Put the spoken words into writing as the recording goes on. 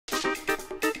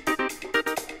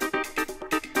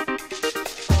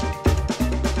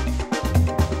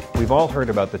We've all heard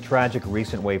about the tragic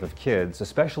recent wave of kids,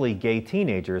 especially gay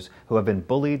teenagers, who have been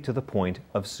bullied to the point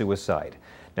of suicide.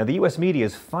 Now, the U.S. media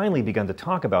has finally begun to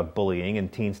talk about bullying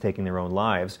and teens taking their own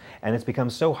lives, and it's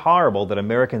become so horrible that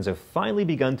Americans have finally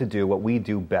begun to do what we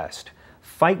do best: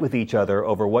 fight with each other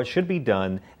over what should be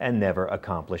done and never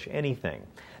accomplish anything.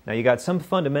 Now, you got some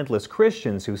fundamentalist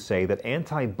Christians who say that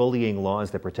anti-bullying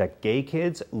laws that protect gay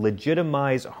kids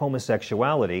legitimize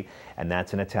homosexuality, and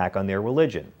that's an attack on their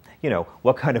religion. You know,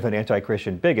 what kind of an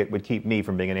anti-Christian bigot would keep me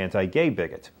from being an anti-gay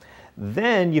bigot?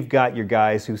 Then you've got your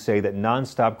guys who say that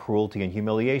nonstop cruelty and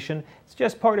humiliation is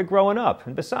just part of growing up.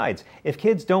 And besides, if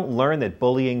kids don't learn that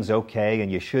bullying's okay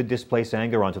and you should displace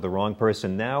anger onto the wrong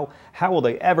person now, how will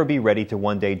they ever be ready to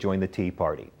one day join the Tea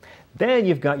Party? Then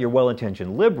you've got your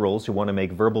well-intentioned liberals who want to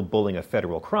make verbal bullying a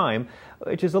federal crime,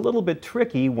 which is a little bit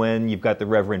tricky when you've got the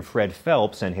Reverend Fred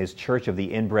Phelps and his Church of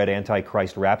the Inbred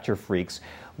Antichrist Rapture Freaks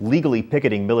legally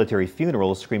picketing military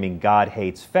funerals screaming "God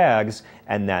hates fags,"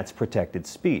 and that's protected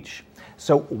speech.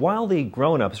 So while the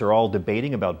grown-ups are all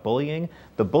debating about bullying,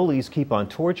 the bullies keep on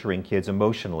torturing kids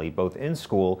emotionally, both in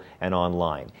school and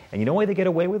online. And you know why they get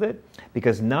away with it?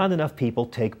 Because not enough people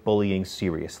take bullying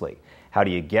seriously. How do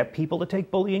you get people to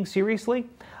take bullying seriously?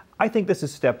 I think this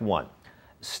is step one.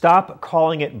 Stop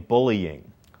calling it bullying.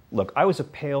 Look, I was a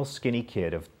pale, skinny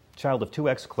kid, child of two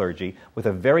ex-clergy, with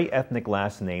a very ethnic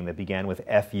last name that began with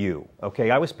F-U.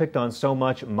 Okay, I was picked on so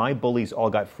much, my bullies all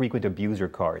got frequent abuser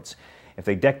cards. If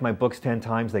they decked my books 10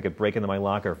 times, they could break into my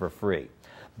locker for free.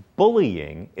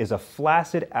 Bullying is a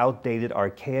flaccid, outdated,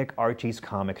 archaic Archie's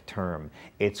comic term.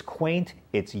 It's quaint,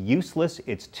 it's useless,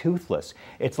 it's toothless.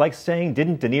 It's like saying,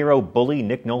 didn't De Niro bully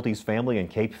Nick Nolte's family in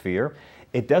Cape Fear?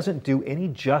 It doesn't do any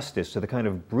justice to the kind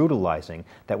of brutalizing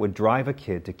that would drive a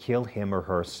kid to kill him or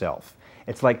herself.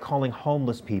 It's like calling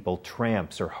homeless people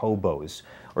tramps or hobos,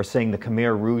 or saying the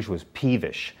Khmer Rouge was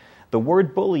peevish. The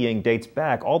word bullying dates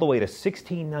back all the way to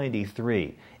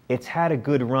 1693. It's had a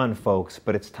good run, folks,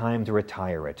 but it's time to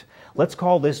retire it. Let's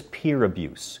call this peer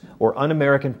abuse, or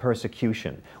un-American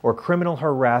persecution, or criminal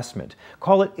harassment.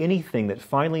 Call it anything that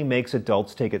finally makes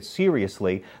adults take it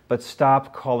seriously, but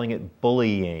stop calling it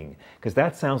bullying, because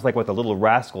that sounds like what the little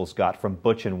rascals got from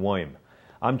Butch and William.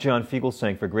 I'm John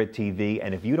Fugelsang for GRITtv,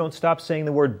 and if you don't stop saying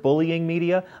the word bullying,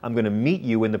 media, I'm going to meet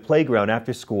you in the playground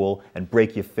after school and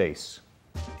break your face.